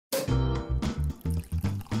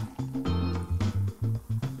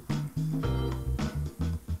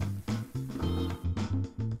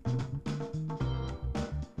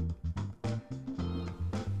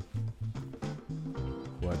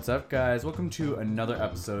What's up, guys? Welcome to another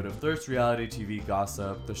episode of Thirst Reality TV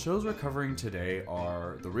Gossip. The shows we're covering today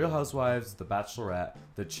are The Real Housewives, The Bachelorette,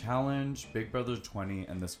 The Challenge, Big Brother 20,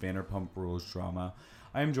 and this Vanderpump Rules drama.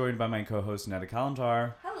 I am joined by my co-host, Netta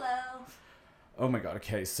Kalantar. Hello. Oh my god,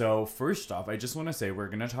 okay, so first off, I just want to say we're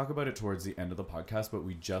going to talk about it towards the end of the podcast, but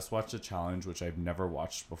we just watched The Challenge, which I've never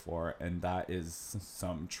watched before, and that is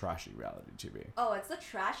some trashy reality TV. Oh, it's the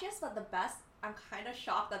trashiest, but the best. I'm kind of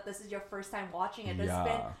shocked that this is your first time watching it. There's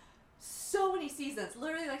been so many seasons,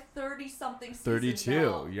 literally like 30-something seasons 32,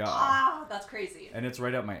 now. yeah. Ah, that's crazy. And it's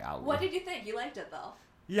right up my alley. What did you think? You liked it, though?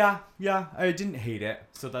 Yeah, I didn't hate it,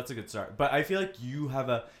 so that's a good start. But I feel like you have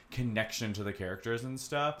a connection to the characters and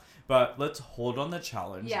stuff. But let's hold on The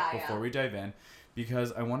Challenge before we dive in,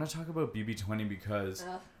 because I want to talk about BB20 because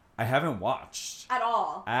I haven't watched. At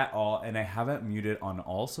all, and I haven't muted on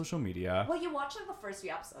all social media. Well, you watched like the first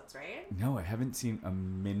few episodes, right? No, I haven't seen a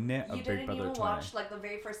minute of Big Brother 20. You didn't even watch like the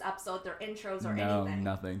very first episode, their intros or anything?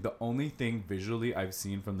 No, nothing. The only thing visually I've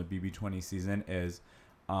seen from the BB20 season is,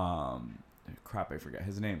 crap, I forget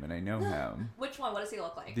his name, and I know him. Which one? What does he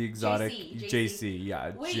look like? The exotic JC,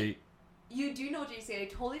 yeah. Wait, you do know JC. I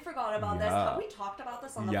totally forgot about this. Have we talked about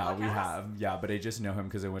this on the podcast? Yeah, we have. Yeah, but I just know him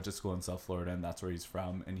because I went to school in South Florida, and that's where he's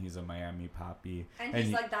from, and he's a Miami pappy. And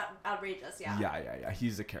he's like that outrageous, yeah. Yeah.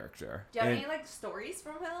 He's a character. Do you have any like stories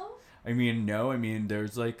from him? I mean, no. I mean,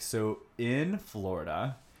 there's like, so in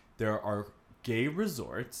Florida, there are gay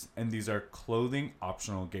resorts, and these are clothing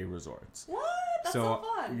optional gay resorts. What? That's so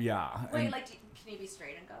fun. Yeah. Wait, like, can you be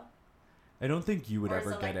straight and go? I don't think you would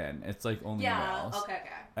ever get in. It's like only males. Okay.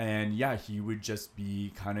 And yeah, he would just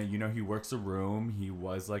be kind of, he works a room. He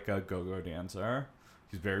was like a go-go dancer.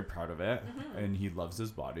 He's very proud of it. Mm-hmm. And he loves his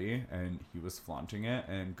body. And he was flaunting it.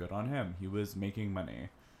 And good on him. He was making money.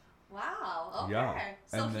 Wow. Okay. Yeah.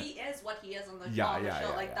 So he is what he is on the show.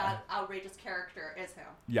 That outrageous character is him.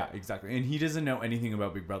 Yeah, exactly. And he doesn't know anything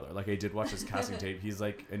about Big Brother. Like, I did watch his casting tape. He's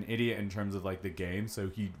like an idiot in terms of like the game. So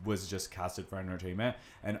he was just casted for entertainment.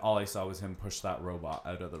 And all I saw was him push that robot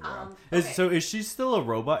out of the room. So is she still a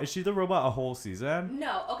robot? Is she the robot a whole season?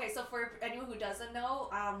 No. Okay. So for anyone who doesn't know,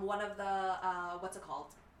 one of the what's it called?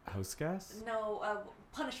 House guest? No,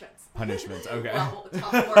 punishments. Punishments, okay. Well,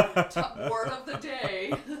 top word of the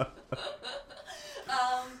day.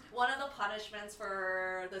 One of the punishments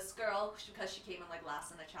for this girl, because she came in like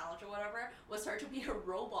last in the challenge or whatever, was her to be a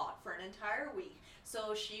robot for an entire week.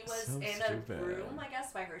 So she was a room, I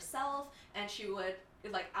guess, by herself, and she would,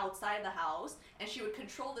 like, outside the house, and she would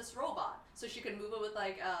control this robot. So she could move it with,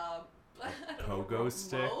 like, pogo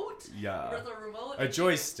stick? Yeah. With a remote. A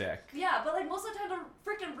joystick. Yeah, but like most of the time the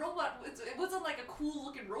freaking robot, it wasn't like a cool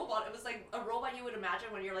looking robot. It was like a robot you would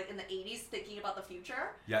imagine when you're like in the 80s thinking about the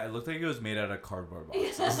future. Yeah, it looked like it was made out of cardboard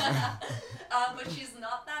boxes. But she's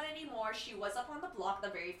not that anymore. She was up on the block the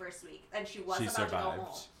very first week, and she was about to go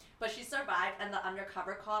home. But she survived, and the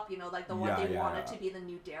undercover cop, like the one they wanted to be the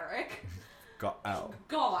new Derek. Got out.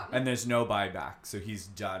 Gone. And there's no buyback, so he's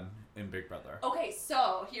done in Big Brother. Okay,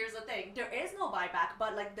 so here's the thing. There is no buyback,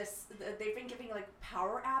 but like this, they've been giving like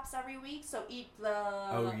power apps every week. So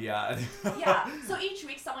Oh yeah. Yeah. So each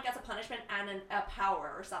week someone gets a punishment and a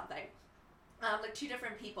power or something. Like two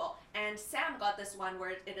different people. And Sam got this one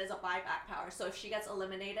where it is a buyback power. So if she gets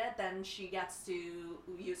eliminated, then she gets to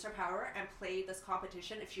use her power and play this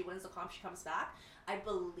competition. If she wins the comp, she comes back. I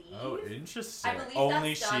believe. Oh, interesting. I believe only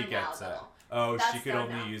that's she done gets now, it. though. Oh, that's she could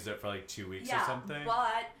only use it for like 2 weeks or something?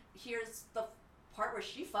 But here's the part where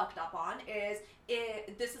she fucked up on is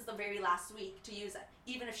this is the very last week to use it.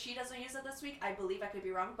 Even if she doesn't use it this week, I believe I could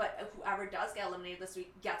be wrong, but whoever does get eliminated this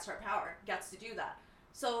week gets her power, gets to do that.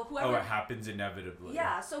 So whoever... Oh, it happens inevitably.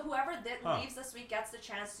 Yeah, so whoever leaves this week gets the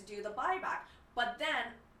chance to do the buyback. But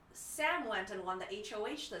then Sam went and won the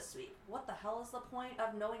HOH this week. What the hell is the point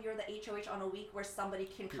of knowing you're the HOH on a week where somebody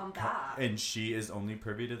can come back? And she is only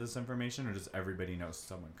privy to this information, or does everybody know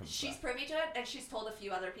someone comes back? She's privy to it, and she's told a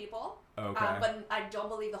few other people. Okay. But I don't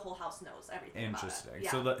believe the whole house knows everything. Interesting.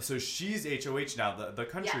 About it. Yeah. So she's HOH now, the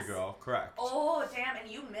country girl, correct? Oh, damn,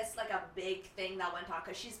 and you missed like a big thing that went on,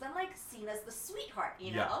 because she's been like seen as the sweetheart,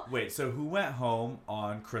 you know? Yeah. Wait, so who went home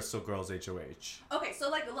on Crystal Girl's HOH? Okay, so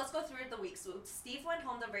like let's go through the weeks. So Steve went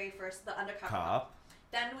home the very first, the undercover cop.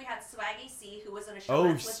 Then we had Swaggy C, who was in a show.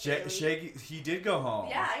 Oh, Shaggy, he did go home.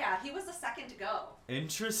 Yeah, he was the second to go.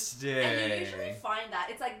 Interesting. And you usually find that.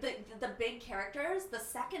 It's like the big characters, the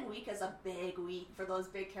second week is a big week for those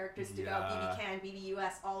big characters to go. BB Can, BB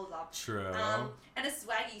US, all of them. True. And a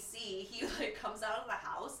Swaggy C, he like comes out of the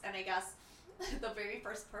house, and I guess the very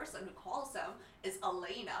first person who calls him is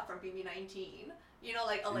Elena from BB19. You know,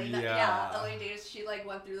 like Elena, Elena Davis, she like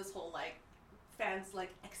went through this whole like fans like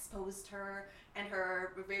exposed her and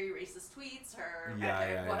her very racist tweets, her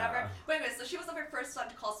yeah, whatever. yeah. But anyway, so she was the very first one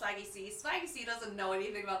to call Swaggy C. Swaggy C doesn't know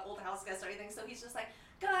anything about Old House Guests or anything, so he's just like,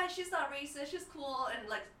 guys, she's not racist, she's cool, and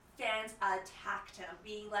like fans attacked him,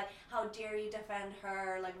 being like, how dare you defend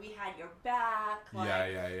her, like we had your back, like,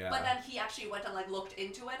 yeah. But then he actually went and like looked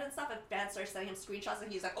into it and stuff, and fans started sending him screenshots,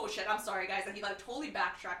 and he's like, oh shit, I'm sorry guys, and he like totally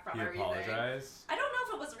backtracked from everything. He apologized? I don't know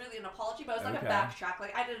if it was really an apology, but it was like a backtrack,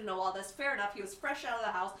 like I didn't know all this, fair enough, he was fresh out of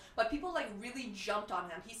the house, but people like really jumped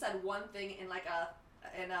on him. He said one thing in like a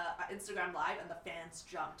Instagram live, and the fans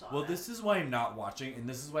jumped on Well, it. this is why I'm not watching, and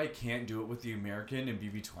this is why I can't do it with the American and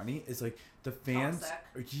BB20. Is like the fans.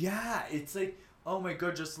 Toxic. Yeah, it's like, oh my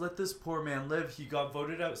god, just let this poor man live. He got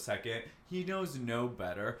voted out second. He knows no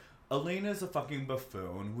better. Elena's a fucking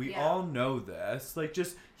buffoon. We all know this. Like,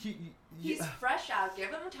 just he's fresh out. Give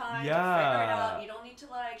him time to figure it out. You don't need to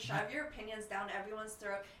like shove your opinions down everyone's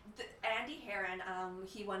throat. Andy Heron,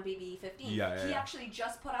 he won BB15. He actually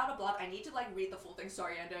just put out a blog. I need to like read the full thing.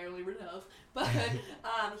 Sorry, Andy, I only read enough. But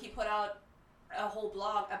he put out a whole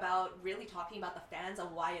blog about really talking about the fans and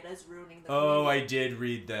why it is ruining the community. Oh, I did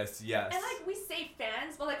read this, yes. And like we say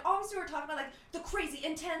fans, but like obviously we're talking about like the crazy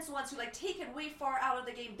intense ones who like take it way far out of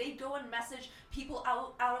the game. They go and message people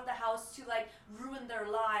out of the house to like ruin their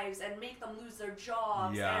lives and make them lose their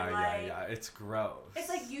jobs. Yeah, it's gross. It's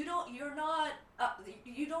like you don't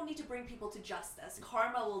need to bring people to justice.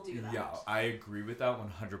 Karma will do that. Yeah, I agree with that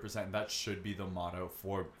 100%. That should be the motto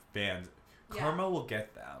for fans. Karma will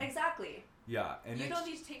get them. Exactly. Yeah, and you don't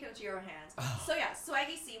need to take it into your own hands. So yeah,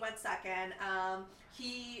 Swaggy C went second.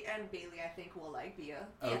 He and Bailey, I think, will like be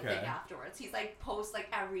a thing afterwards. He's like posts like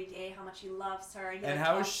every day how much he loves her. And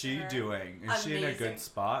how is she doing? Is she in a good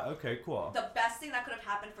spot? Okay, cool. The best thing that could have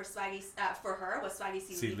happened for Swaggy for her was Swaggy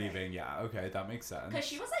C leaving. Yeah, okay, that makes sense. Because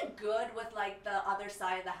she was like good with like the other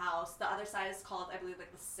side of the house. The other side is called, I believe,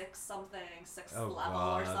 like the sixth level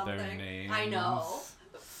or something. Their names. I know.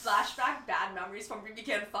 Flashback bad memories from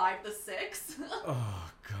Weekend 5 to 6.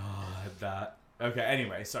 Oh god, that. Okay,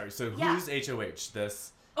 anyway, sorry. So who's HOH?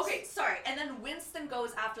 This. Okay, sorry. And then Winston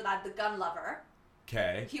goes after that, the gun lover.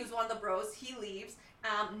 Okay. He was one of the bros. He leaves.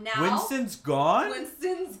 Now Winston's gone?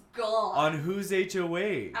 Winston's gone. On whose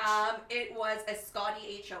HOH? It was a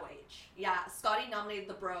Scotty HOH. Yeah, Scotty nominated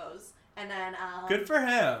the bros. And then good for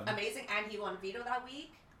him. Amazing, and he won veto that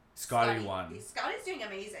week. Scotty won. Scotty's doing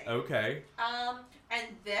amazing. Okay. And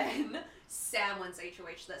then Sam wins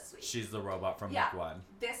HOH this week. She's the robot from week 1.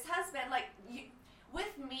 This has been like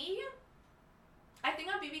with me. I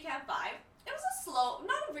think on BB Camp 5, it was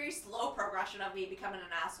not a very slow progression of me becoming an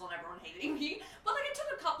asshole and everyone hating me, but like it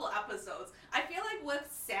took a couple episodes. I feel like with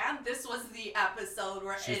Sam, this was the episode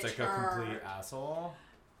where she's like a complete asshole.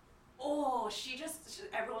 Oh,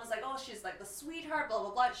 everyone's like, oh, she's like the sweetheart, blah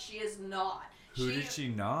blah blah. She is not. Who did she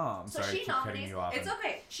nom? So sorry, she nominates. It's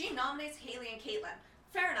okay. She nominates Haley and Caitlyn.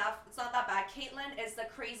 Fair enough. It's not that bad. Caitlyn is the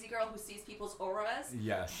crazy girl who sees people's auras.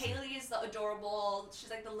 Yes. Haley is the adorable. She's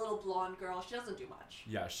like the little blonde girl. She doesn't do much.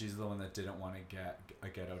 Yeah, she's the one that didn't want to get a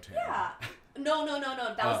ghetto tan. Yeah. No.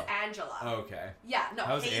 That was Angela. Okay. Yeah. No.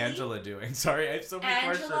 How's Angela doing? Sorry, I have so many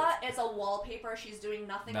questions. Angela is a wallpaper. She's doing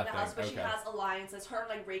nothing in the house, but she has alliances. Her and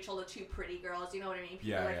like Rachel, the two pretty girls. You know what I mean?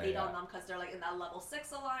 People hate on them because they're like in that level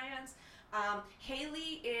 6 alliance.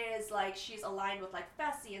 Haley is like, she's aligned with like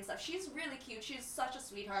Fessy and stuff. She's really cute. She's such a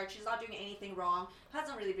sweetheart. She's not doing anything wrong.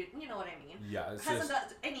 Hasn't really been, you know what I mean? Yeah. Hasn't done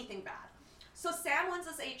anything bad. So Sam wins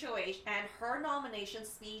this HOH, and her nomination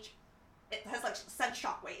speech, it has like sent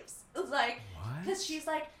shockwaves. It's like, because she's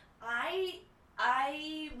like,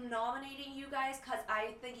 I'm nominating you guys because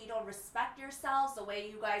I think you don't respect yourselves the way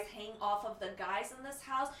you guys hang off of the guys in this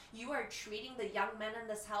house. You are treating the young men in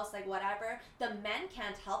this house like whatever. The men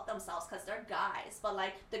can't help themselves because they're guys. But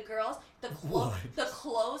like the girls, the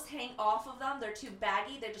clothes hang off of them. They're too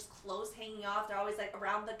baggy. They're just clothes hanging off. They're always like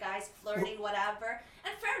around the guys flirting, whatever.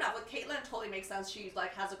 And fair enough, with Caitlyn, totally makes sense. She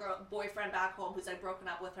like has a boyfriend back home who's like broken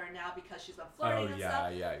up with her now because she's been flirting and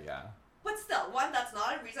stuff. Yeah. But still, one, that's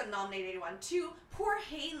not a reason to nominate anyone. Two, poor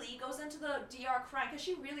Haley goes into the DR crying because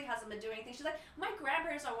she really hasn't been doing anything. She's like, my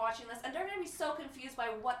grandparents are watching this and they're going to be so confused by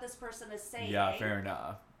what this person is saying. Yeah, fair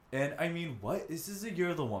enough. And I mean, what? This is a Year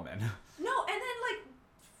of the Woman. No, and then like,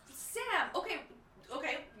 Sam, okay,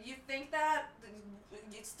 you think that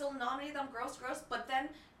you'd still nominate them, gross, but then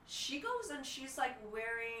she goes and she's like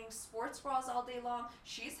wearing sports bras all day long.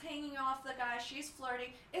 She's hanging off the guy. She's flirting.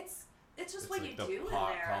 It's just what like you do in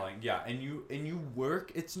there. Calling. Yeah, and you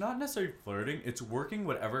work. It's not necessarily flirting. It's working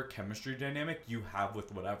whatever chemistry dynamic you have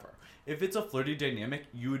with whatever. If it's a flirty dynamic,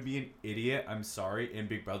 you would be an idiot. I'm sorry, in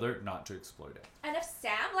Big Brother, not to exploit it. And if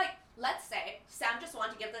Sam, like, let's say Sam just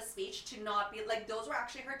wanted to give this speech to not be like, those were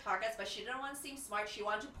actually her targets, but she didn't want to seem smart. She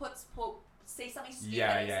wanted to say something stupid.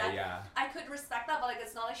 Yeah. I could respect that, but like,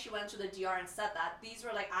 it's not like she went to the DR and said that. These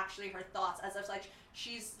were like actually her thoughts, as if like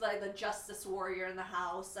she's like the justice warrior in the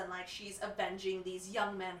house, and like she's avenging these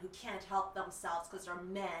young men who can't help themselves because they're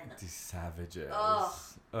men. These savages. Ugh.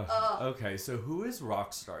 Okay, so who is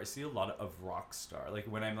Rockstar? I see a lot of Rockstar. Like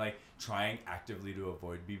when I'm like trying actively to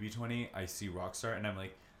avoid BB20, I see Rockstar, and I'm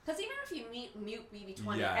like. Because even if you mute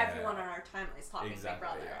BB20, everyone on our timeline is talking Big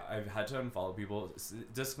Brother. Yeah. I've had to unfollow people.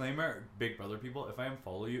 Disclaimer, Big Brother people, if I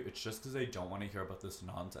unfollow you, it's just because I don't want to hear about this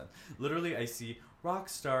nonsense. Literally, I see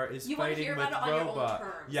Rockstar is fighting with Robot. On your own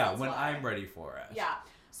terms, yeah, when I'm ready for it. Yeah.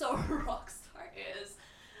 So Rockstar is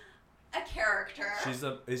a character.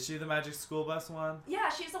 Is she the Magic School Bus one? Yeah,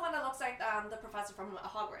 she's the one that looks like the professor from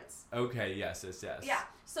Hogwarts. Okay, yes. Yeah.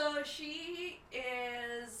 So she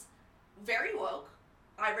is very woke.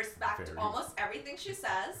 I respect almost everything she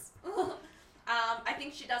says. I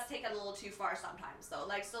think she does take it a little too far sometimes, though.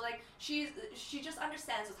 She just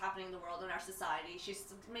understands what's happening in the world and our society. She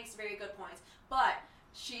makes very good points, but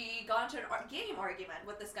she got into a game argument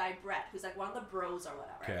with this guy Brett, who's like one of the bros or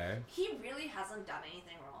whatever. Okay. He really hasn't done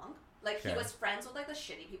anything wrong. Like, he was friends with, like, the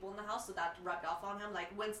shitty people in the house, so that rubbed off on him.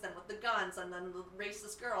 Like, Winston with the guns, and then the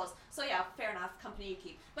racist girls. So, yeah, fair enough. Company you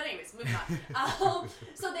keep. But anyways, moving on.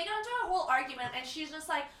 So they got into a whole argument, and she's just,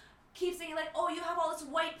 like, keeps saying, like, oh, you have all this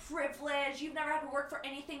white privilege. You've never had to work for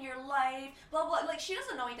anything in your life. Blah, blah. Like, she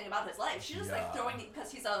doesn't know anything about his life. She's just, like, throwing it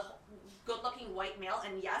because he's a good-looking white male,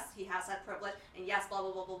 and yes, he has that privilege, and yes, blah,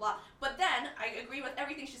 blah, blah, blah, blah. But then, I agree with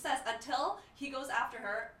everything she says until he goes after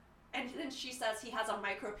her. And then she says he has a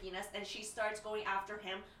micropenis, and she starts going after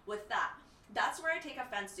him with that. That's where I take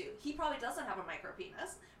offense to. He probably doesn't have a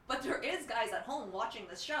micropenis, but there is guys at home watching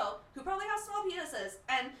this show who probably have small penises.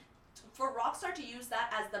 And for Rockstar to use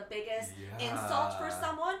that as the biggest insult for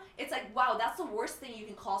someone, it's like, wow, that's the worst thing you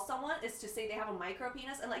can call someone, is to say they have a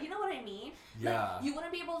micropenis. And, like, you know what I mean? Yeah. Like, you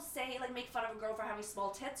wouldn't be able to say, like, make fun of a girl for having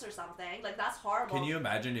small tits or something. Like, that's horrible. Can you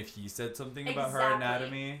imagine if he said something about her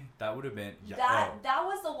anatomy? That would have been... That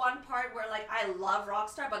was the one part where, like, I love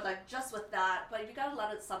Rockstar, but, like, just with that, but you gotta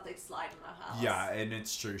let something slide in the house. Yeah, and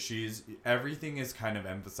it's true. Everything is kind of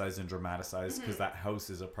emphasized and dramatized because that house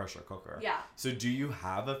is a pressure cooker. Yeah. So do you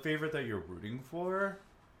have a favorite that you're rooting for?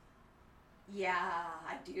 Yeah,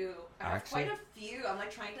 I do. I have quite a few. I'm,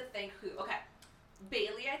 like, trying to think who. Okay.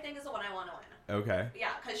 Bailey, I think, is the one I want to win. Okay. Yeah,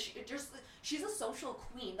 because she's a social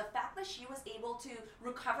queen. The fact that she was able to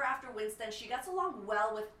recover after Winston, she gets along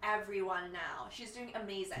well with everyone now. She's doing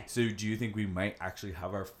amazing. So do you think we might actually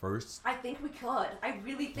have our first... I think we could. I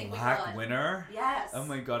really think we could. Black winner? Yes. Oh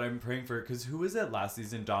my god, I'm praying for it. Because who was it last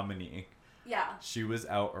season? Dominique. Yeah. She was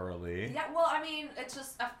out early. Yeah, well, I mean, it's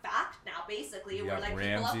just a fact now, basically. Yeah, where, like,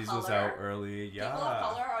 Ramses was out early. Yeah. People of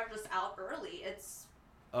color are just out early. It's...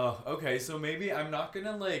 Oh, okay. So maybe I'm not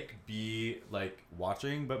gonna, like, be, like,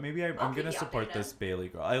 watching, but maybe I'm gonna support this Bailey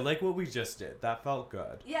girl. I like what we just did. That felt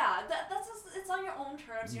good. Yeah, that's just, it's on your own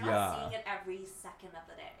terms. You're not seeing it every second of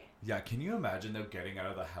the day. Yeah, can you imagine, though, getting out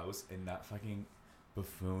of the house and that fucking...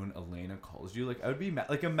 buffoon Elena calls you? Like, I would be mad.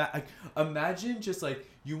 Like, imagine just, like,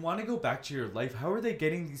 you want to go back to your life. How are they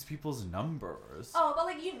getting these people's numbers? Oh, but,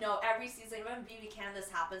 like, you know, every season when Beauty Candace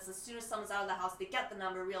happens, as soon as someone's out of the house, they get the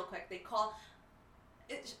number real quick. They call.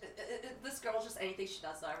 This girl, just anything she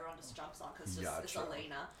does, though, everyone just jumps on because it's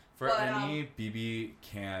Elena. For any BB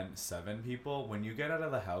Can 7 people, when you get out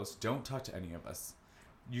of the house, don't talk to any of us.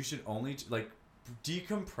 You should only, like,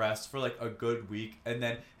 decompress for like a good week and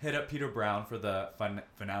then hit up Peter Brown for the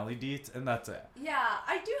finale dates, and that's it. Yeah,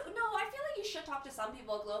 I do. No, I feel like you should talk to some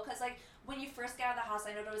people, Glow, because like when you first get out of the house,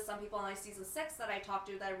 I know there was some people in like season 6 that I talked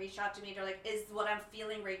to that reached out to me. They're like, is what I'm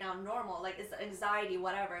feeling right now normal? Like, is the anxiety,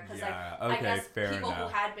 whatever? Because I guess people who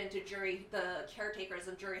had been to jury, the caretakers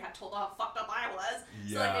and jury had told how fucked up I was.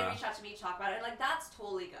 So like they reached out to me to talk about it. Like, that's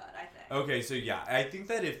totally good, I think. Okay, so yeah, I think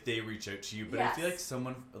that if they reach out to you, but I feel like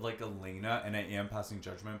someone like Elena, and I am passing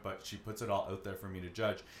judgment, but she puts it all out there for me to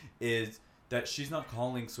judge, is that she's not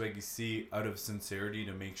calling Swaggy C out of sincerity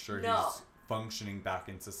to make sure he's functioning back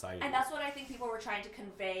in society. And that's what I think people were trying to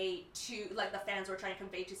convey to, like, the fans were trying to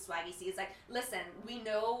convey to Swaggy C. It's like, listen, we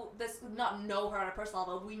know this, not know her on a personal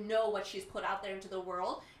level, we know what she's put out there into the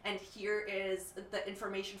world, and here is the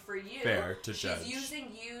information for you. Fair to judge. She's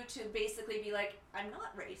using you to basically be like, I'm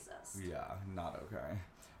not racist. Yeah, not okay.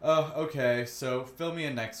 Oh, okay, so fill me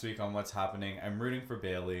in next week on what's happening. I'm rooting for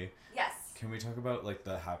Bailey. Yes. Can we talk about, like,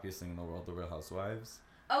 the happiest thing in the world, the Real Housewives?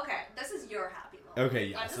 Okay, this is your happy moment. Okay,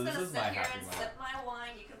 yeah, so this is my happy moment. I'm just gonna sit here and sip my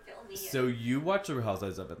wine. You can fill me in. So you watch the Real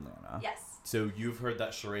Housewives of Atlanta. Yes. So you've heard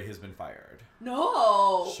that Sheree has been fired.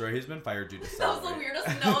 No. Sheree has been fired due to That was salary. the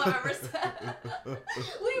weirdest no I've ever said.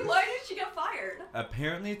 Wait, why did she get fired?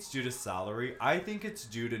 Apparently it's due to salary. I think it's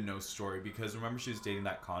due to no story because remember she was dating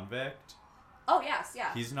that convict? Oh, yes,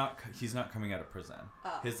 yeah. He's not coming out of prison.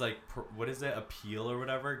 Oh. His what is it, appeal or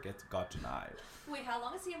whatever got denied. Wait, how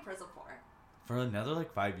long is he in prison for? For another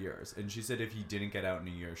 5 years. And she said if he didn't get out in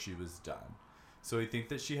a year, she was done. So I think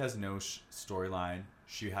that she has no storyline.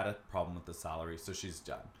 She had a problem with the salary, so she's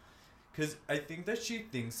done. Because I think that she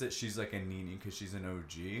thinks that she's like a Nene because she's an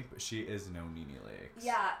OG, but she is no Nene Legs.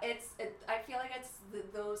 Yeah, I feel like it's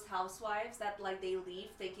those housewives that they leave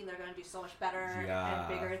thinking they're going to do so much better and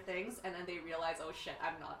bigger things, and then they realize, oh shit,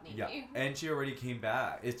 I'm not Nene. Yeah, and she already came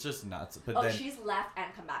back. It's just nuts. But then she's left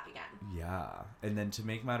and come back again. Yeah, and then to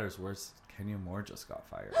make matters worse, Kenya Moore just got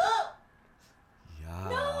fired. Yeah.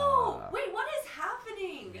 No! Wait, what is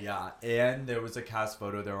happening? Yeah, and there was a cast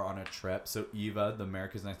photo. They were on a trip. So Eva, the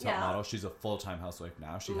America's Next Top Model, she's a full-time housewife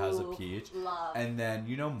now. She has a peach. Love. And then,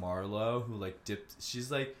 Marlo, who dipped.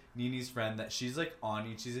 She's Nene's friend that she's on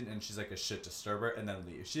each season and she's a shit disturber and then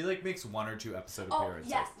leaves. She makes 1 or 2 episode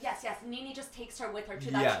appearances. Yes. Nene just takes her with her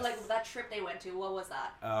to that that trip they went to. What was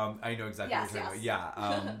that? I know exactly what you're talking about.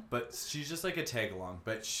 Yeah. But she's just a tag along.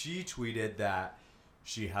 But she tweeted that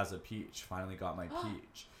she has a peach. Finally got my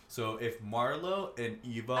peach. So if Marlo and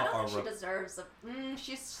Eva I don't think she deserves a.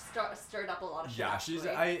 She's stirred up a lot of shit. Yeah, actually.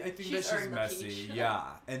 I think that she's messy. Peach. Yeah,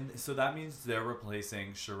 and so that means they're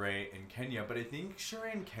replacing Sheree and Kenya, but I think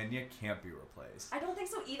Sheree and Kenya can't be replaced. I don't think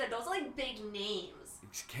so either. Those are big names.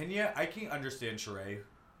 Kenya, I can understand Sheree,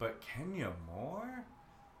 but Kenya Moore?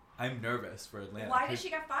 I'm nervous for Atlanta. Why did she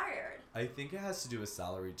get fired? I think it has to do with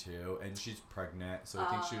salary too, and she's pregnant, so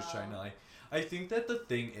I think she was trying to I think that the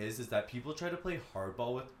thing is that people try to play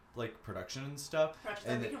hardball with production and stuff.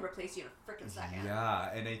 And we can replace you in a freaking second.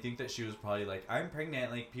 Yeah, and I think that she was probably I'm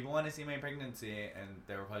pregnant, people want to see my pregnancy, and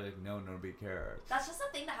they were probably no, nobody cares. That's just the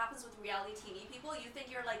thing that happens with reality TV people. You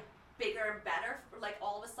think you're bigger and better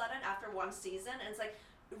all of a sudden after one season, and it's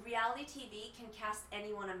reality TV can cast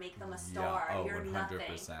anyone and make them a star. Yeah, you're 100%.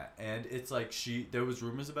 nothing. And it's there was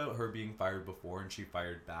rumors about her being fired before, and she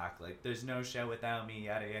fired back. There's no show without me,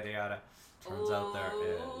 yada yada yada. Turns out there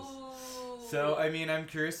is. So, I'm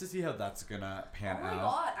curious to see how that's gonna pan out. Oh my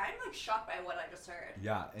god, I'm shocked by what I just heard.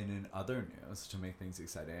 Yeah, and in other news, to make things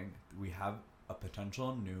exciting, we have a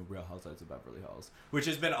potential new Real Housewives of Beverly Hills, which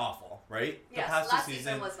has been awful, right? Yes, the past last season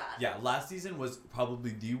season was bad. Yeah, last season was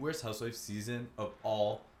probably the worst Housewives season of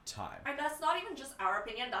all time. And that's not even just our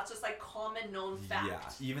opinion, that's just common known fact.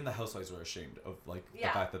 Yeah, even the Housewives were ashamed of the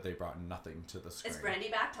fact that they brought nothing to the screen. Is Brandy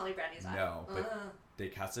back? Tell me Brandy's back. No, but they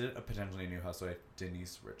casted a potentially new housewife,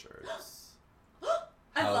 Denise Richards.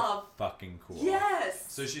 I love. Fucking cool.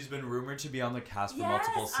 Yes. So she's been rumored to be on the cast for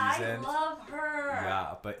multiple seasons. I love her.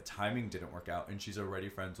 Yeah, but timing didn't work out, and she's already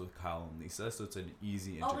friends with Kyle and Lisa, so it's an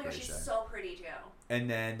easy integration. Oh my gosh, she's so pretty too. And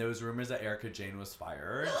then there was rumors that Erica Jane was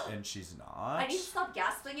fired, and she's not. I need to stop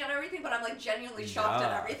gasping at everything, but I'm genuinely shocked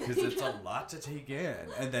at everything. Because it's a lot to take in.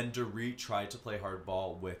 And then Dorit tried to play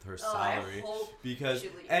hardball with her salary. I hope because she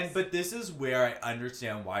leaves. but this is where I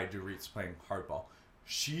understand why Dorit's playing hardball.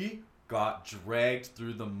 She got dragged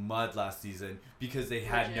through the mud last season because they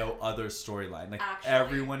had no other storyline.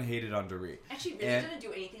 Everyone hated on Dorit. And she really didn't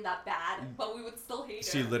do anything that bad, but we would still hate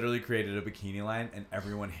her. She literally created a bikini line and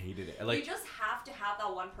everyone hated it. You just have to have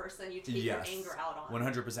that one person you take your anger out on.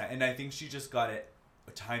 100%. And I think she just got it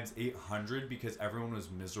times 800 because everyone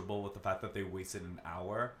was miserable with the fact that they wasted an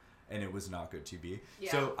hour and it was not good TV.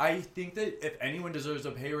 Yeah. So I think that if anyone deserves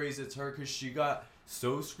a pay raise, it's her because she got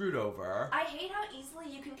so screwed over. I hate how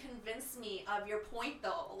easily you can convince me of your point,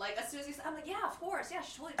 though. As soon as you say, I'm yeah, of course, yeah,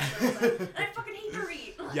 she totally deserves it. And I fucking hate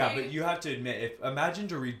Dorit. Yeah, but you have to admit, imagine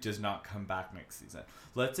Dorit does not come back next season.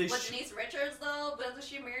 Let's say Denise Richards, though, but is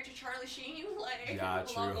she married to Charlie Sheen? Yeah,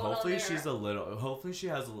 true. Hopefully she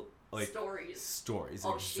has stories.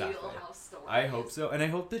 Oh, exactly. she'll have stories. I hope so, and I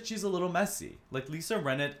hope that she's a little messy. Lisa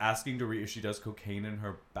Rennet asking Dorit if she does cocaine in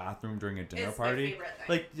her bathroom during a dinner party. My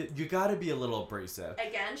favorite thing. You gotta be a little abrasive.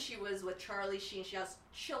 Again, she was with Charlie Sheen. She has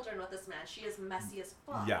children with this man. She is messy as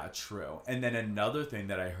fuck. Yeah, true. And then another thing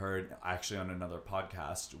that I heard actually on another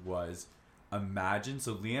podcast was, imagine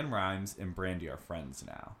Leanne Rimes and Brandy are friends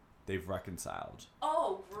now. They've reconciled.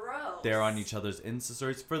 Oh, gross. They're on each other's Insta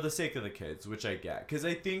stories for the sake of the kids, which I get. Because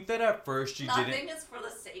I think that at first Nothing is for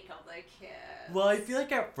the sake of the kids. Well, I feel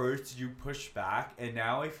at first you push back, and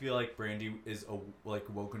now I feel Brandy is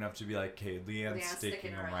woke enough to be okay, Leanne's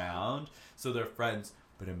sticking around. So they're friends.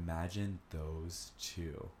 But imagine those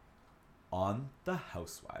two. on the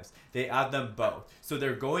Housewives. They add them both. So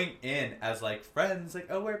they're going in as like friends, like,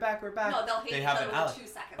 oh, we're back. No, they'll hate each other within 2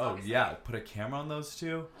 seconds. Oh, obviously. yeah. Put a camera on those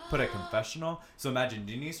two. Put a confessional. So imagine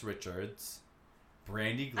Denise Richards,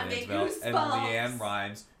 Brandy Glanville, and Leanne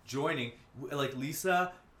Rimes joining, like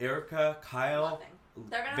Lisa, Erica, Kyle, Nothing.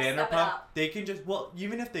 They're gonna Vanderpump. step it up. They can just, well,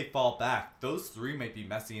 even if they fall back, those three might be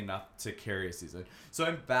messy enough to carry a season. So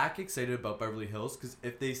I'm back excited about Beverly Hills because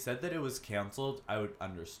if they said that it was canceled, I would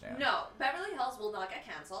understand. No, Beverly Hills will not get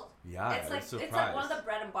canceled. Yeah, it's like one of the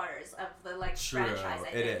bread and butters of the franchise. I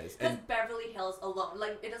think. It is. Because Beverly Hills alone,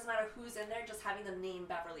 like it doesn't matter who's in there, just having the name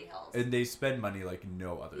Beverly Hills. And they spend money like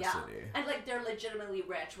no other city. And like they're legitimately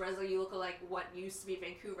rich. Whereas like, you look at like what used to be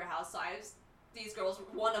Vancouver Housewives. These girls,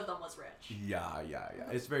 one of them was rich. Yeah.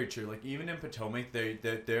 It's very true. Like, even in Potomac,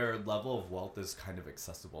 their level of wealth is kind of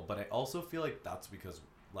accessible. But I also feel like that's because,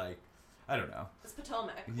 like, I don't know. It's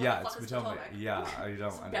Potomac. Yeah, it's Potomac. Yeah, I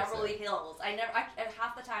don't understand. Beverly Hills.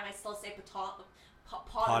 Half the time I still say Potomac.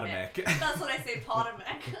 That's what I say,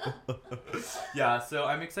 Potomac. Yeah, so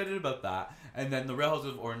I'm excited about that. And then the Real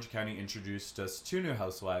Housewives of Orange County introduced us 2 new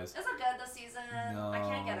housewives. Is it good this season? No, I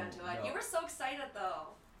can't get into it. no. You were so excited, though.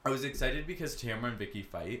 I was excited because Tamara and Vicky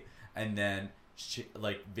fight, and then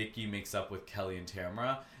Vicky makes up with Kelly and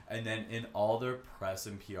Tamara, and then in all their press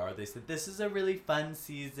and PR, they said, this is a really fun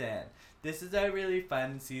season. This is a really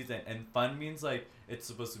fun season. And fun means, like, it's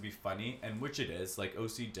supposed to be funny, and which it is. Like,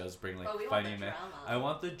 OC does bring, like, funny. I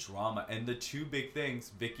want the drama. And the 2 big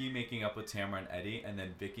things, Vicky making up with Tamara and Eddie, and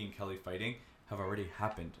then Vicky and Kelly fighting, have already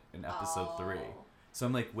happened in episode 3. So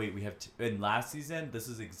I'm like, wait, we have... in last season, this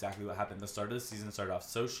is exactly what happened. The start of the season started off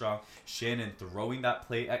so strong. Shannon throwing that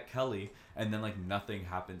plate at Kelly, and then, like, nothing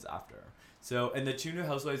happens after. So, and the 2 new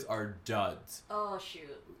housewives are duds. Oh, shoot.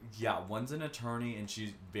 Yeah, one's an attorney, and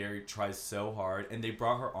she tries so hard. And they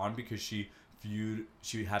brought her on because she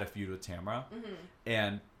had a feud with Tamara. Mm-hmm.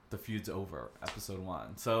 And the feud's over, episode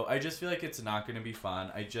 1. So I just feel like it's not going to be fun.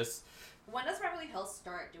 When does Beverly Hills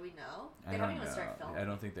start? Do we know? They don't even start filming. I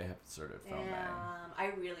don't think they have started filming. I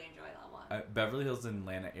really enjoy that one. Beverly Hills and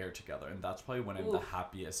Atlanta air together, and that's probably when I'm the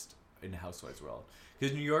happiest in Housewives world.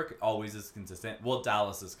 Because New York always is consistent. Well,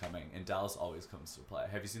 Dallas is coming, and Dallas always comes to play.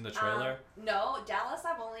 Have you seen the trailer? No, Dallas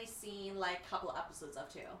I've only seen like a couple episodes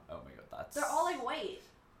of too. Oh my god, they're all like white.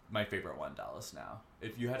 My favorite one, Dallas now.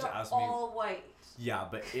 If you had they're to ask me, all white. Yeah,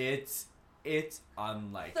 but it's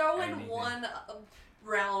unlike throw in one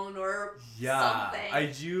brown or something. I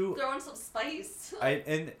do. Throw in some spice.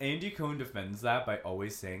 And Andy Cohen defends that by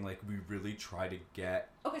always saying, like, we really try to get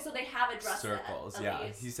so they have addressed circles. It, yeah,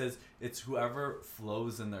 least. He says it's whoever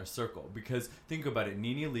flows in their circle. Because think about it,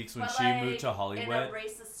 Nene Leakes when she moved to Hollywood. In a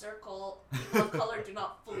racist circle, people of color do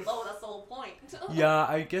not flow. That's the whole point. Yeah,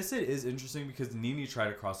 I guess it is interesting because Nene tried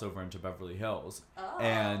to cross over into Beverly Hills,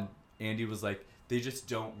 and Andy was like, they just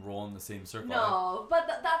don't roll in the same circle. No, but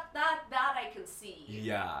that I can see.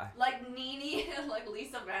 Yeah. Like Nene and like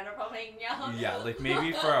Lisa Vanderpump hanging out. Yeah, like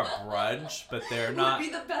maybe for a brunch, but they're not. Would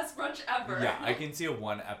be the best brunch ever. Yeah, I can see a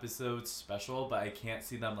 1 episode special, but I can't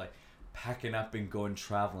see them like packing up and going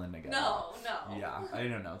traveling together. No. Yeah, I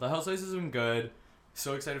don't know. The Housewives has been good.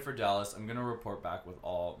 So excited for Dallas. I'm gonna report back with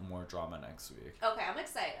all more drama next week. Okay, I'm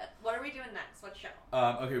excited. What are we doing next? What show?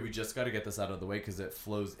 Okay, we just got to get this out of the way because it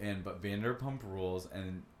flows in. But Vanderpump Rules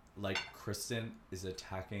and like Kristen is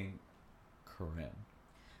attacking Corinne.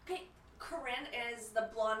 Okay, Corinne is the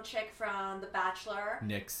blonde chick from The Bachelor.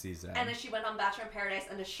 Next season. And then she went on Bachelor in Paradise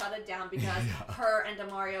and just shut it down because her and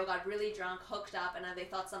Demario got really drunk, hooked up, and then they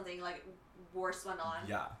thought something like worse went on.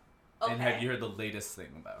 Yeah. Okay. And have you heard the latest thing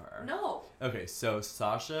about her? No. Okay, so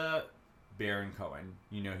Sacha Baron Cohen,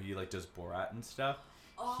 you know, he like does Borat and stuff.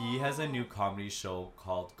 Oh. He has a new comedy show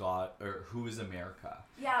called Who is America?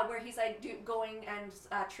 Yeah, where he's like going and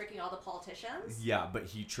tricking all the politicians. Yeah, but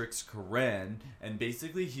he tricks Corinne, and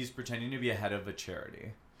basically he's pretending to be a head of a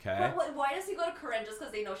charity. Okay. But why does he go to Corinne just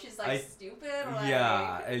because they know she's like stupid? Or,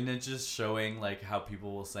 yeah, and it's just showing like how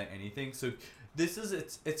people will say anything. So.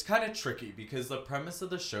 It's kind of tricky because the premise of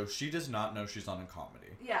the show, she does not know she's on a comedy.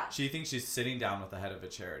 Yeah. She thinks she's sitting down with the head of a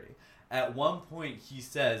charity. At one point, he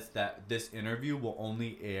says that this interview will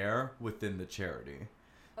only air within the charity.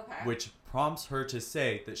 Okay. Which prompts her to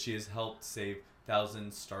say that she has helped save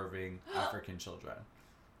thousands starving African children.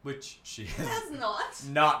 Which she has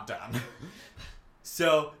not done.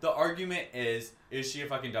 So, the argument is she a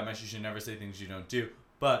fucking dumbass? You should never say things you don't do.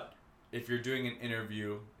 But... if you're doing an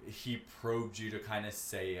interview, he probed you to kind of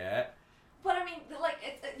say it. But I mean,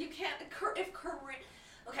 like, you can't. If Corinne.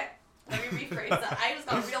 Okay, let me rephrase that. I just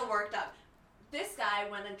got real worked up. This guy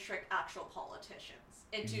went and tricked actual politicians.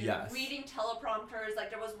 into Yes. reading teleprompters. Like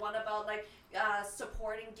there was one about like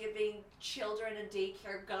supporting giving children in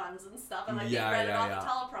daycare guns and stuff, and like they read it off the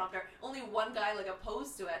teleprompter. Only one guy like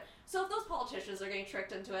opposed to it. So if those politicians are getting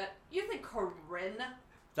tricked into it, you think Corinne?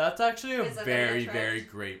 That's actually a very, very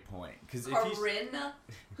great point. Because Corinne,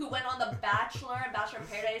 who went on The Bachelor and Bachelor in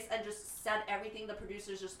Paradise and just said everything the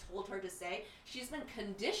producers just told her to say, she's been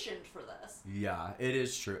conditioned for this. Yeah, it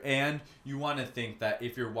is true. And you want to think that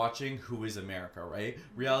if you're watching Who is America, right?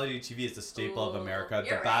 Reality TV is the staple of America.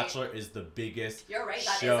 The Bachelor is the biggest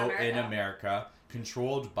show in America,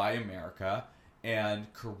 controlled by America.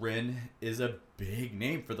 And Corinne is a big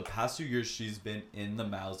name. For the past 2 years, she's been in the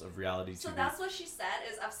mouths of reality TV. So that's what she said,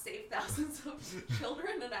 is I've saved thousands of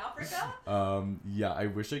children in Africa? Yeah, I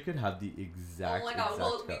wish I could have the exact. Oh my god,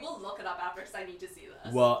 we will look it up after because I need to see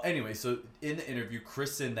this. Well, anyway, so in the interview,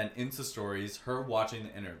 Kristen then Insta stories her watching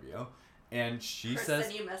the interview. And she says...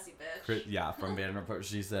 Kristen, you messy bitch. Yeah, from Vanderpump.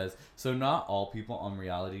 She says, so not all people on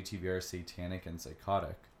reality TV are satanic and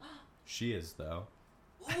psychotic. She is, though.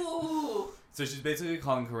 Ooh. So she's basically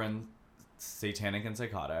calling Corinne satanic and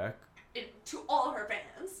psychotic. To all her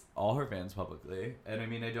fans. All her fans publicly. And I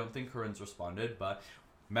mean, I don't think Corinne's responded, but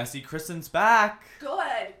messy Kristen's back.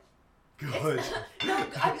 Good. Good.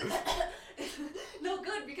 No,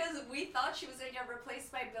 good, because we thought she was going to get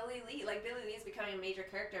replaced by Billie Lee. Like, Billie Lee is becoming a major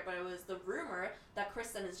character, but it was the rumor that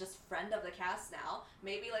Kristen is just friend of the cast now.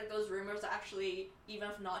 Maybe, like, those rumors are actually,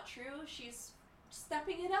 even if not true, she's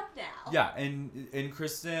stepping it up now. Yeah, and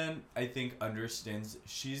Kristen, I think, understands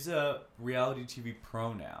she's a reality TV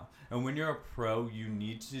pro now. And when you're a pro, you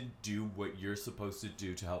need to do what you're supposed to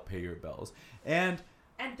do to help pay your bills. And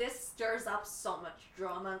this stirs up so much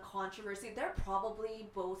drama and controversy. They're probably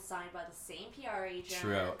both signed by the same PR agent.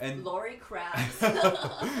 True. And Lori Kravitz.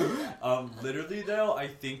 Literally, though, I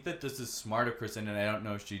think that this is smart of Kristen, and I don't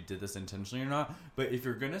know if she did this intentionally or not, but if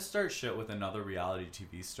you're going to start shit with another reality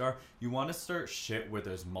TV star, you want to start shit where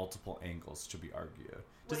there's multiple angles to be argued.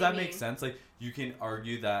 Does that make sense? Like, you can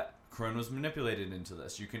argue that Corinne was manipulated into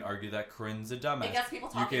this. You can argue that Corinne's a dumbass. It gets people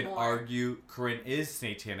talking You can argue Corinne is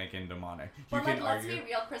satanic and demonic. But let's be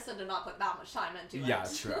real, Kristen did not put that much time into it. Yeah,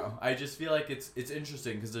 true. I just feel like it's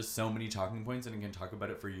interesting because there's so many talking points and I can talk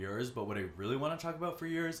about it for years, but what I really want to talk about for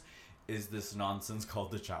years is this nonsense called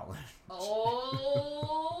The Challenge.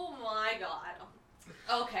 Oh my god.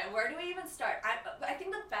 Okay, where do we even start? I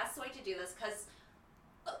think the best way to do this, because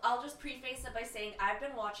I'll just preface it by saying I've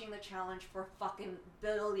been watching The Challenge for fucking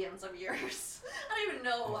billions of years. I don't even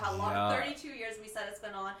know how long. Yeah. 32 years we said it's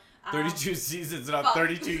been on. 32 seasons, not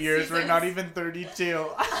 32 years. Seasons. We're not even 32.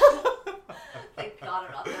 Thank God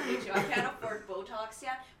I'm not 32. I can't afford Botox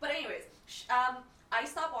yet. But anyways, I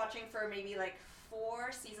stopped watching for maybe like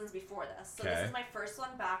 4 seasons before this. So this is my first one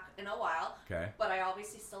back in a while. Okay. But I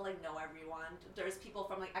obviously still like know everyone. There's people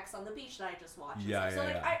from like X on the Beach that I just watched. Yeah, so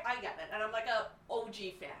like I get it. And I'm like a OG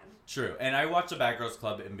fan. True. And I watched the Bad Girls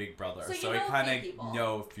Club and Big Brother. So I kind of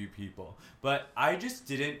know a few people. But I just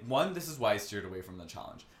didn't, one, this is why I steered away from The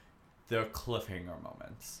Challenge. The cliffhanger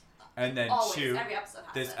moments. And then always, 2, every episode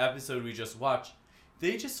has this episode we just watched,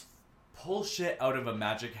 they just pull shit out of a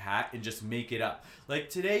magic hat and just make it up. Like,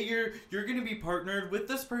 today you're gonna be partnered with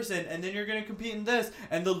this person and then you're gonna compete in this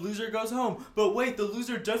and the loser goes home. But wait, the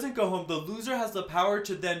loser doesn't go home. The loser has the power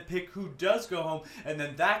to then pick who does go home, and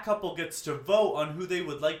then that couple gets to vote on who they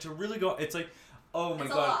would like to really go. It's like, oh my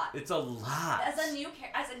god, it's a lot. As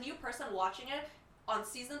a new person watching it, on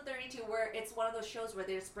season 32, where it's one of those shows where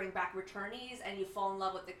they just bring back returnees and you fall in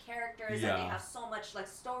love with the characters and they have so much like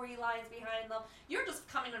storylines behind them. You're just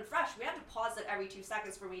coming in fresh. We have to pause it every 2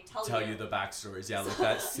 seconds for me to tell you the backstories. Yeah, like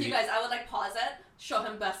that. You guys, I would like pause it, show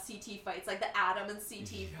him best CT fights, like the Adam and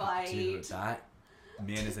CT fight. Dude, that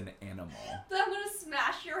man is an animal. Then I'm gonna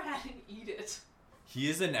smash your head and eat it. He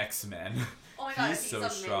is an X-Men. Oh my god, he's so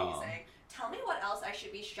amazing. Strong. Tell me what else I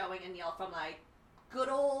should be showing Anil from like good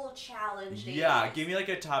old challenge days. Yeah, give me like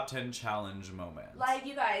a top 10 challenge moment. Like,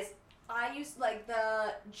 you guys, I used like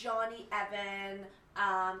the Johnny Evan,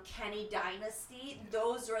 Kenny Dynasty.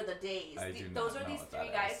 Those were the days. Those are these 3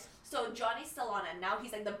 guys. So Johnny's still on it. Now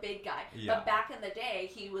he's like the big guy. Yeah. But back in the day,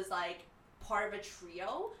 he was like part of a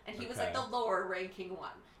trio, and he was like the lower ranking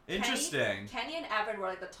one. Interesting. Kenny and Evan were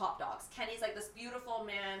like the top dogs. Kenny's like this beautiful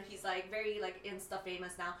man. He's like very like Insta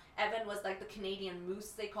famous now. Evan was like the Canadian moose,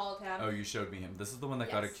 they called him. Oh, you showed me him. This is the one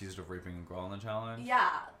that got accused of raping a girl in the challenge? Yeah.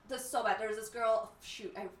 This is so bad. There was this girl,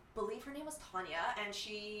 I believe her name was Tanya, and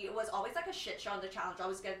she was always like a shit show in the challenge.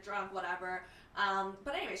 Always get drunk, whatever.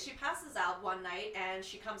 But anyway, she passes out one night and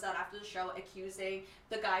she comes out after the show accusing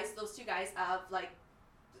those 2 guys of like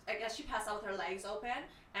I guess she passed out with her legs open,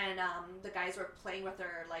 and the guys were playing with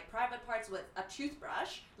her like private parts with a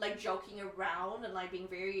toothbrush, like joking around and like being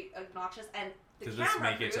very obnoxious. And the Did camera this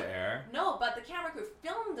make crew, it to air? No, but the camera crew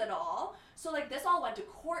filmed it all. So like this all went to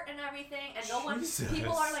court and everything, and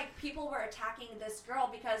people were attacking this girl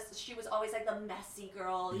because she was always like the messy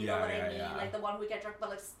girl. You know what I mean? Like the one who get drunk, but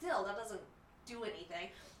like still that doesn't do anything.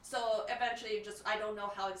 So eventually, I don't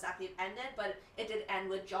know how exactly it ended, but it did end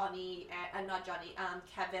with Kevin,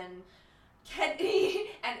 Kenny,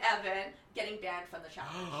 and Evan getting banned from the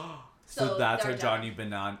challenge. So that's how Johnny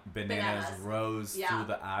Bananas rose through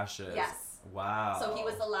the ashes. Yes. Wow. So he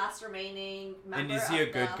was the last remaining member. And is he a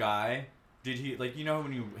good guy? Did he, like, you know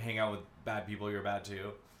when you hang out with bad people, you're bad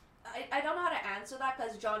too? I don't know how to answer that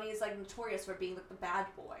because Johnny is like notorious for being like the bad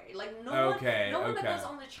boy. Like no one that goes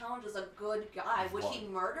on the challenge is a good guy. Would he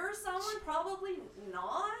murder someone? Probably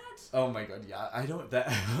not. Oh my god, yeah.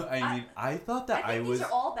 I thought that I was. These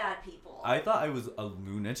are all bad people. I thought I was a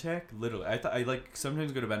lunatic. Literally, I thought I like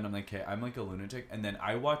sometimes go to bed and I'm like, okay, I'm like a lunatic, and then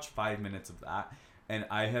I watch 5 minutes of that, and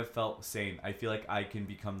I have felt sane. I feel like I can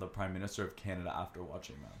become the Prime Minister of Canada after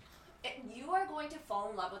watching them. You are going to fall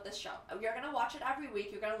in love with this show. You're going to watch it every week.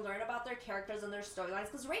 You're going to learn about their characters and their storylines.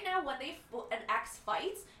 Because right now, when an ex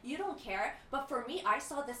fights, you don't care. But for me, I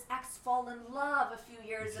saw this ex fall in love a few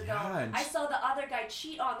years ago. I saw the other guy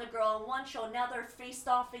cheat on the girl in one show. Now they're faced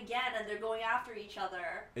off again and they're going after each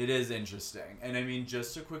other. It is interesting. And I mean,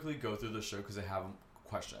 just to quickly go through the show because I have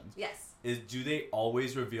questions. Yes. Do they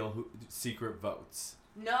always reveal secret votes?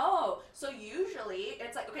 No. So usually,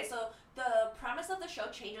 it's like, okay, so the premise of the show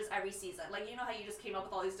changes every season. Like, you know how you just came up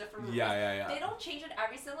with all these different rules? Yeah. They don't change it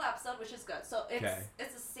every single episode, which is good. So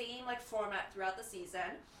it's the same, like, format throughout the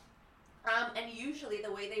season. And usually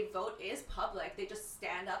the way they vote is public. They just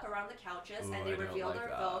stand up around the couches and they reveal their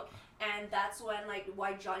vote. And that's when, like,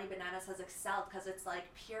 why Johnny Bananas has excelled, because it's,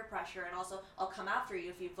 like, peer pressure, and also, I'll come after you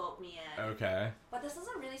if you vote me in. Okay. But this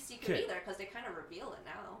isn't really secret either, because they kind of reveal it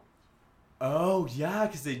now. Oh, yeah,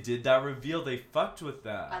 because they did that reveal. They fucked with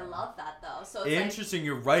that. I love that, though. So it's interesting,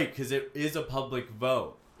 you're right, because it is a public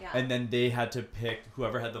vote. Yeah. And then they had to pick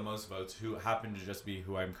whoever had the most votes, who happened to just be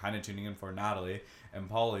who I'm kind of tuning in for, Natalie and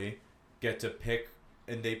Polly, get to pick,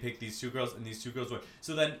 and they pick these two girls, and these two girls win.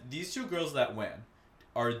 So then, these two girls that win,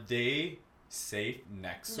 are they safe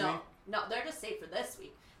next week? No, they're just safe for this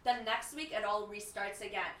week. Then next week, it all restarts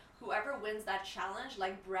again. Whoever wins that challenge,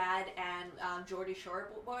 like Brad and Geordie Shore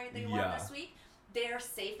Boy, they won this week, they're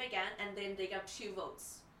safe again, and then they got 2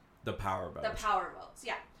 votes. The power votes. The power votes,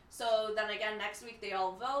 yeah. So then again, next week they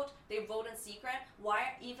all vote. They vote in secret.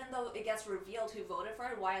 Why, even though it gets revealed who voted for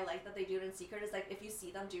it, why I like that they do it in secret is like if you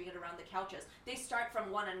see them doing it around the couches, they start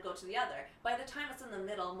from one end and go to the other. By the time it's in the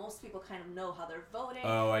middle, most people kind of know how they're voting.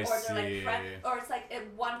 Oh, I see. Or it's like if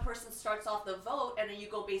one person starts off the vote and then you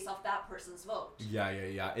go based off that person's vote. Yeah.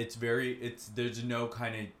 There's no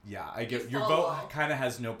kind of, I get, your vote kind of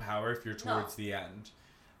has no power if you're towards the end.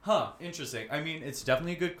 Huh, interesting. I mean, it's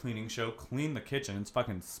definitely a good cleaning show. Clean the kitchen. It's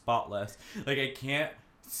fucking spotless. Like, I can't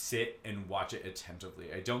sit and watch it attentively.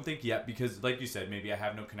 I don't think yet because, like you said, maybe I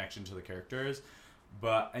have no connection to the characters.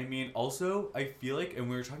 But, I mean, also, I feel like, and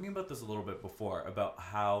we were talking about this a little bit before, about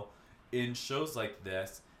how in shows like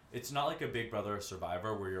this, it's not like a Big Brother or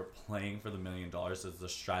Survivor where you're playing for the $1 million as the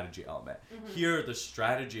strategy element. Mm-hmm. Here, the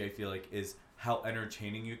strategy, I feel like, is how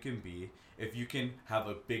entertaining you can be. If you can have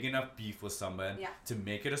a big enough beef with someone to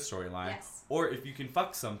make it a storyline, or if you can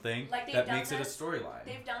fuck something that makes it a storyline.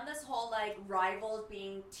 They've done this whole like rivals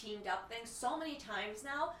being teamed up thing so many times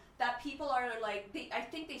now that people are like, I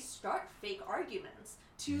think they start fake arguments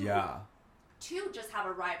to just have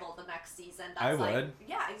a rival the next season. That's would.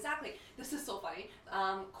 Yeah, exactly. This is so funny.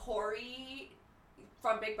 Corey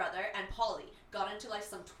from Big Brother and Polly got into like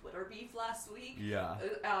some Twitter beef last week. Yeah.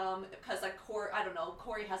 Because like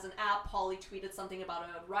Corey has an app. Polly tweeted something about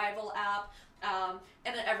a rival app.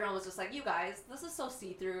 And then everyone was just like, you guys, this is so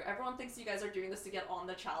see-through. Everyone thinks you guys are doing this to get on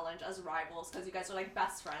the challenge as rivals because you guys are like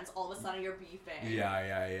best friends. All of a sudden you're beefing.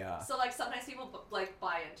 Yeah. So like sometimes people like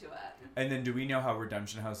buy into it. And then do we know how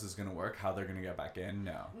Redemption House is going to work? How they're going to get back in?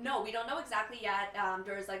 No, we don't know exactly yet.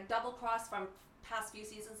 There's like double cross from past few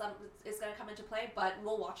seasons is going to come into play, but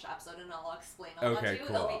we'll watch the episode and I'll explain all that to you.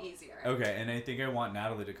 Cool. It'll be easier. Okay, and I think I want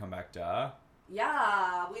Natalie to come back, duh.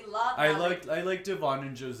 Yeah, we love that. I like Devon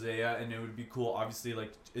and Josiah, and it would be cool. Obviously,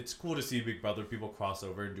 like, it's cool to see Big Brother people cross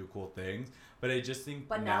over and do cool things, But I just think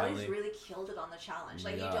But Natalie's really killed it on the challenge.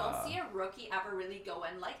 Like, you don't see a rookie ever really go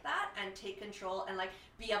in like that and take control and, like,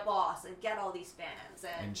 be a boss and get all these fans.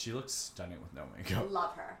 And she looks stunning with no makeup.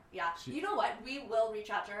 Love her. Yeah. You know what? We will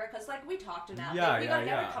reach out to her because, like, we talked to Natalie. Yeah, we gotta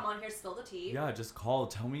get her to come on here, spill the tea. Yeah, just call.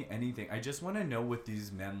 Tell me anything. I just want to know what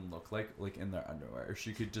these men look like in their underwear. If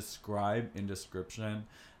she could describe in description,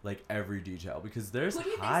 like, every detail. Because there's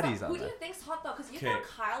hotties out there. Who do you think's hot, though? Because you thought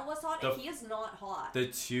Kyle was hot, and he is not hot. The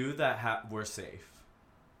two that were safe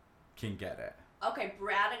can get it. Okay,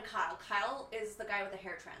 Brad and Kyle. Kyle is the guy with the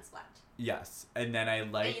hair transplant. Yes, and then I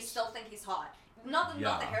like. And you still think he's hot. Not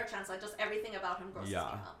the hair transplant, just everything about him grosses me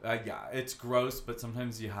out. Yeah, it's gross, but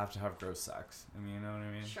sometimes you have to have gross sex. I mean, you know what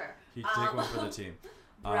I mean? Sure. He can take one for the team.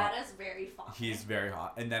 Brad is very fun. He's very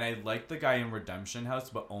hot. And then I like the guy in Redemption House,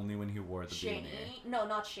 but only when he wore the Shane. beanie. No,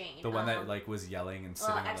 not Shane. The one that, like, was yelling and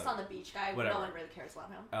sitting Ex on the beach guy. Whatever. No one really cares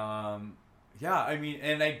about him. Yeah, I mean,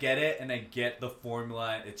 and I get it, and I get the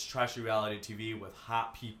formula. It's trashy reality TV with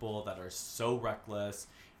hot people that are so reckless.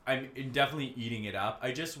 I'm definitely eating it up.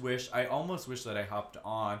 I almost wish that I hopped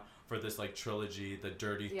on for this, like, trilogy, the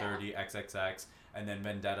Dirty 30, XXX, and then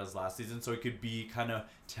Vendetta's last season, so it could be kind of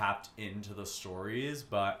tapped into the stories.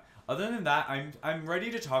 But other than that, I'm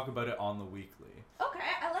ready to talk about it on the weekly. Okay,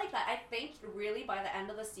 I like that. I think really by the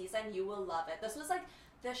end of the season, you will love it. This was, like,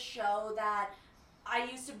 the show that I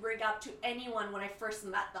used to bring up to anyone when I first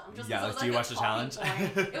met them. Just yeah, it was do you watch the challenge?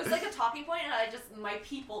 It was like a talking point, and my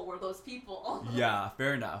people were those people. Yeah,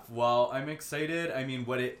 fair enough. Well, I'm excited. I mean,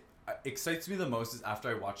 what it excites me the most is after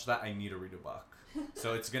I watch that, I need to read a book.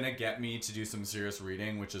 So it's going to get me to do some serious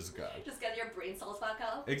reading, which is good. Just get your brain cells back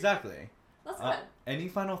up. Exactly. That's good. Any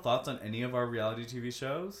final thoughts on any of our reality TV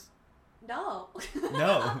shows? No.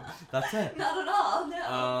 No, that's it. Not at all,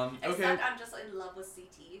 no. Okay. Except I'm just in love with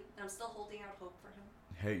CT. I'm still holding out hope for him.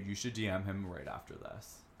 Hey, you should DM him right after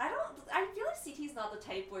this. I feel like CT's not the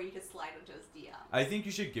type where you can slide into his DM. I think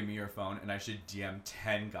you should give me your phone and I should DM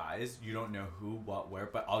 10 guys. You don't know who, what, where,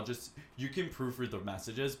 but you can proofread the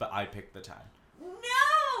messages, but I pick the 10.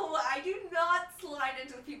 No! I do not slide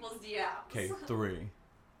into people's DMs. Okay, 3.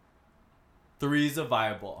 3's a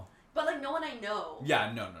viable. But, like, no one I know.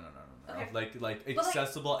 Yeah, no. Okay. Like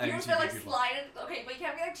accessible but, like, MTV you're like people. Slide in, okay, but you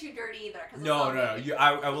can't be like too dirty either. No.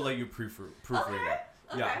 I will let you proofread okay. it.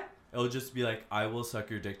 Okay. Yeah. It'll just be like, I will suck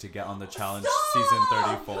your dick to get on the challenge Stop! season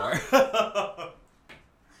 34.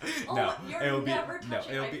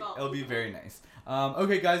 It'll be very nice.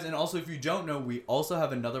 Okay, guys, and also if you don't know, we also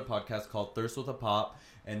have another podcast called Thirst with a Pop,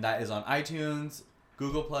 and that is on iTunes,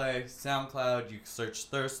 Google Play, SoundCloud. You search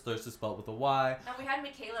Thirst. Thirst is spelled with a Y. And we had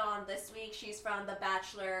Michaela on this week. She's from The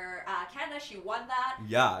Bachelor Canada. She won that.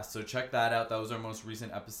 Yeah, so check that out. That was our most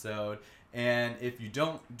recent episode. And if you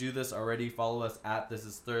don't do this already, follow us at This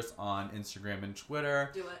Is Thirst on Instagram and Twitter.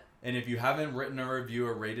 Do it. And if you haven't written a review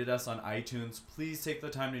or rated us on iTunes, please take the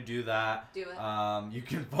time to do that. Do it. You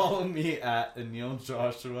can follow me at Anil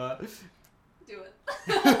Joshua. Do it.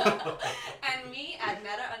 And me at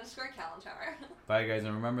Meta_Callantower. Bye, guys.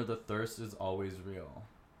 And remember, the thirst is always real.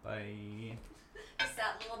 Bye. It's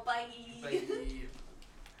that little bye. Bye.